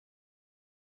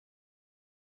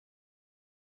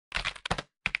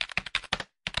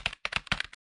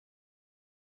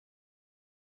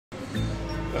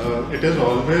It is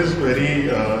always very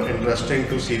interesting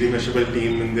to see the Meshable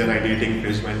team in their ideating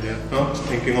phase when they are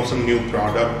thinking of some new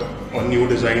product or new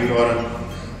design or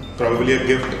probably a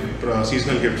gift,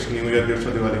 seasonal gifts, New Year gifts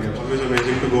or Diwali gifts. Always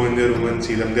amazing to go in their room and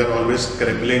see them. They are always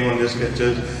scribbling on their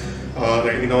sketches,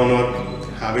 writing down or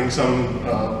having some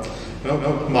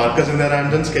markers in their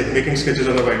hands and making sketches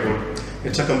on the whiteboard.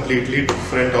 It's a completely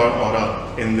different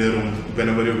aura in their room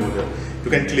whenever you go there.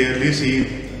 You can clearly see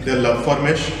their love for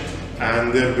mesh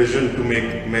and their vision to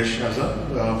make mesh as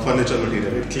a furniture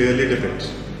material. It clearly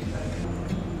depicts.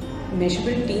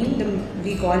 Meshable team,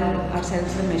 we call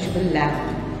ourselves the Meshable Lab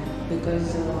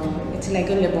because it's like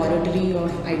a laboratory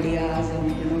of ideas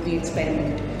and we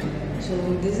experiment. So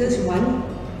this is one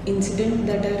incident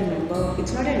that I remember.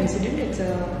 It's not an incident, it's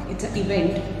an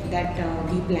event that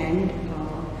we planned,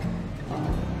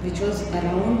 which was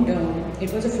around.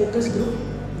 It was a focus group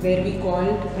where we called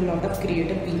a lot of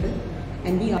creative people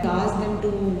and we asked them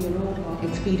to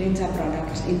experience our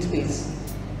products in space.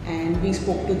 And we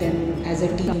spoke to them as a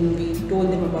team. We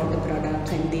told them about the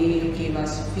products and they gave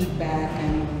us feedback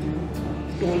and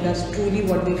told us truly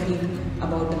what they feel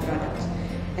about the products.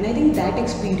 And I think that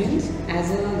experience as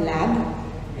a lab,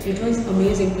 it was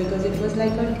amazing because it was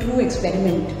like a true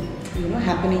experiment,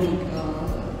 happening,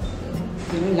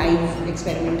 live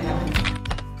experiment happening.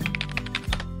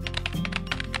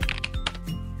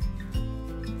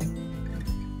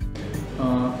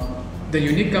 The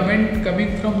unique comment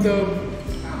coming from the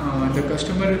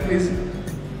customer is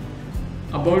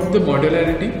about the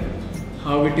modularity,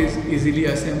 how it is easily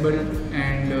assembled,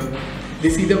 and they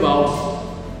see the wow.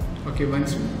 Okay,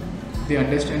 once they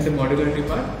understand the modularity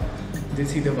part, they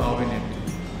see the wow in it.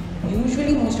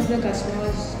 Usually most of the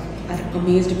customers are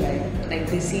amazed by it. Like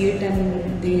they see it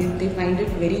and they find it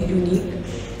very unique.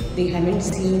 They haven't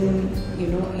seen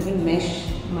even mesh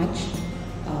much.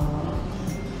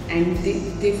 And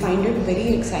they find it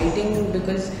very exciting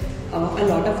because a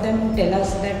lot of them tell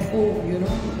us that,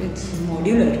 it's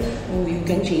modular, you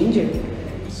can change it.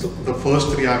 So the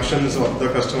first reactions of the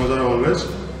customers are always,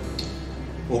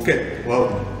 okay, wow,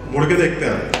 mud ke dekhte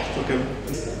hain. Okay.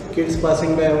 Kids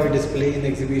passing by our display in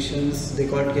exhibitions, they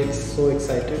got kids so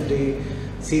excited, they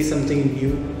see something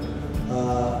new.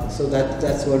 So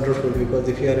that's wonderful because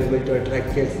if you are able to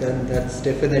attract kids, then that's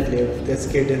definitely there's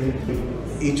kid in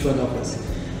each one of us.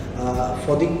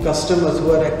 For the customers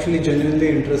who are actually genuinely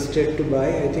interested to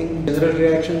buy, I think general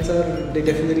reactions are they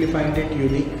definitely find it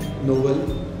unique, novel,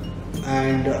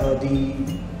 and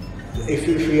if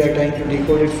we are trying to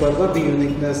decode it further, the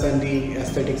uniqueness and the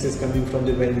aesthetics is coming from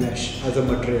the well mesh as a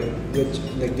material, which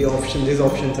these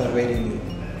options are very new.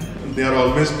 They are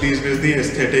always pleased with the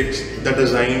aesthetics, the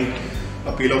design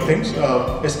appeal of things,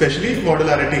 especially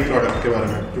modularity product के बारे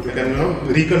में. You can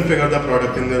reconfigure the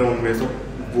product in their own way. So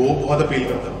वो बहुत appeal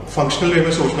करता है. Functional वे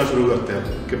में सोचना शुरू करते हैं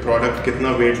कि प्रोडक्ट कितना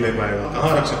वेट ले पाएगा,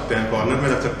 कहाँ रख सकते हैं, कॉर्नर में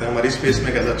रख सकते हैं, हमारी स्पेस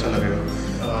में कैसा अच्छा लगेगा.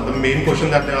 The main question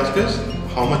that they ask is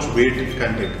how much wait it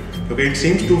can take. क्योंकि it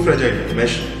seems to fragile,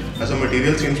 mesh as a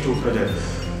material seems too fragile.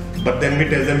 But then we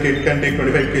tell them that it can take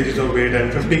 25 kgs of weight and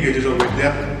 50 kgs of weight. They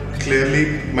are clearly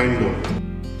mind blown.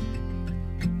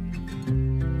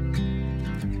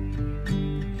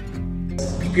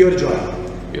 Pure joy.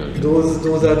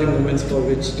 Those are the moments for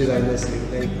which designers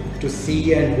live, like to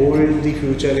see and hold the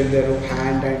future in their own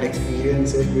hand and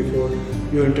experience it before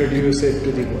you introduce it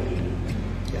to the world.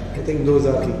 Yeah, I think those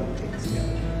are the things. Yeah.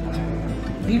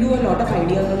 We do a lot of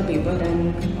ideas on paper and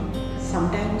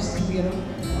sometimes we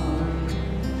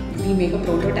make a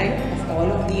prototype of all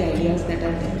of the ideas that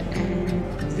are there, and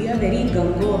we are very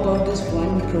gung-ho about this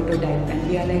one prototype and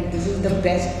we are like, this is the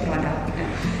best product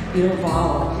and wow,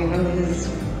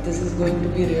 this is going to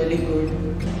be really good.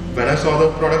 When I saw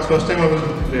the products first time, I was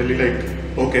really like,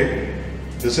 okay,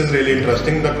 this is really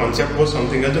interesting. The concept was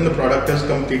something else and the product is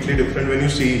completely different when you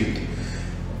see it.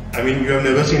 I mean, you have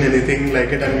never seen anything like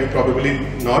it and you probably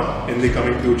not in the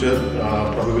coming future,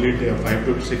 probably 5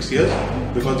 to 6 years,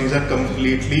 because these are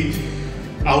completely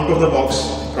out of the box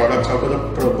products, out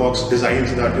of the box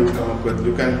designs that you come up with.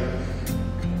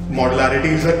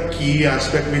 Modularity is a key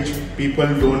aspect which people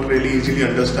don't really easily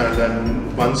understand,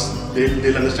 and once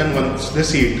they'll understand once they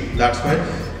see it. That's why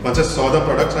once I saw the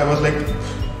products, I was like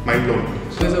mind blown.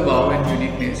 So there's a wow and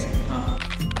uniqueness.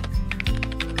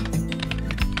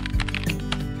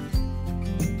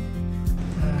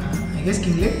 I guess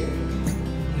Kingley,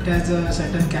 it has a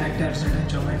certain character, certain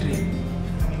geometry.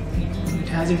 It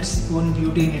has its own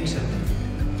beauty in itself.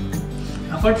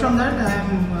 Apart from that,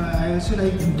 I also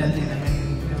like Dalton.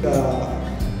 I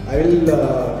will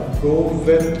go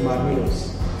with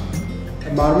Marmelos.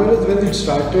 Marmelos, when it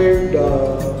started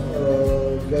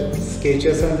with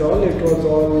sketches and all, it was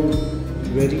all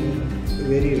very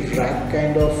very rack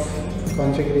kind of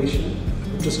configuration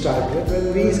to start with.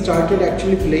 When we started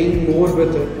actually playing more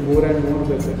with it, more and more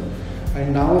with it,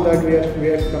 and now that we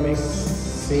are coming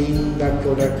seeing that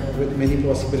product with many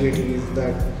possibilities,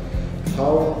 that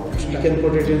how we can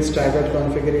put it in staggered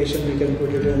configuration, we can put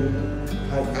it in.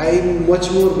 I'm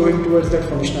much more going towards that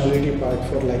functionality part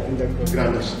for liking that product.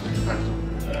 Grandest.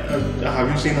 Have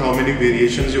you seen how many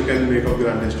variations you can make of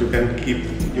Grandest? You can keep,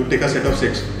 you take a set of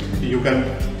 6, you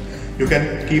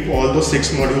can keep all those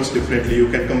 6 modules differently. You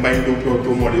can combine 2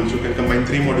 modules, you can combine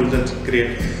 3 modules and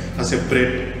create a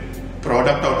separate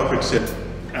product out of itself.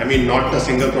 I mean, not a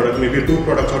single product, maybe 2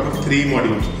 products out of 3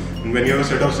 modules. And when you have a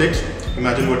set of 6,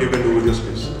 imagine what you can do with your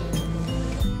space.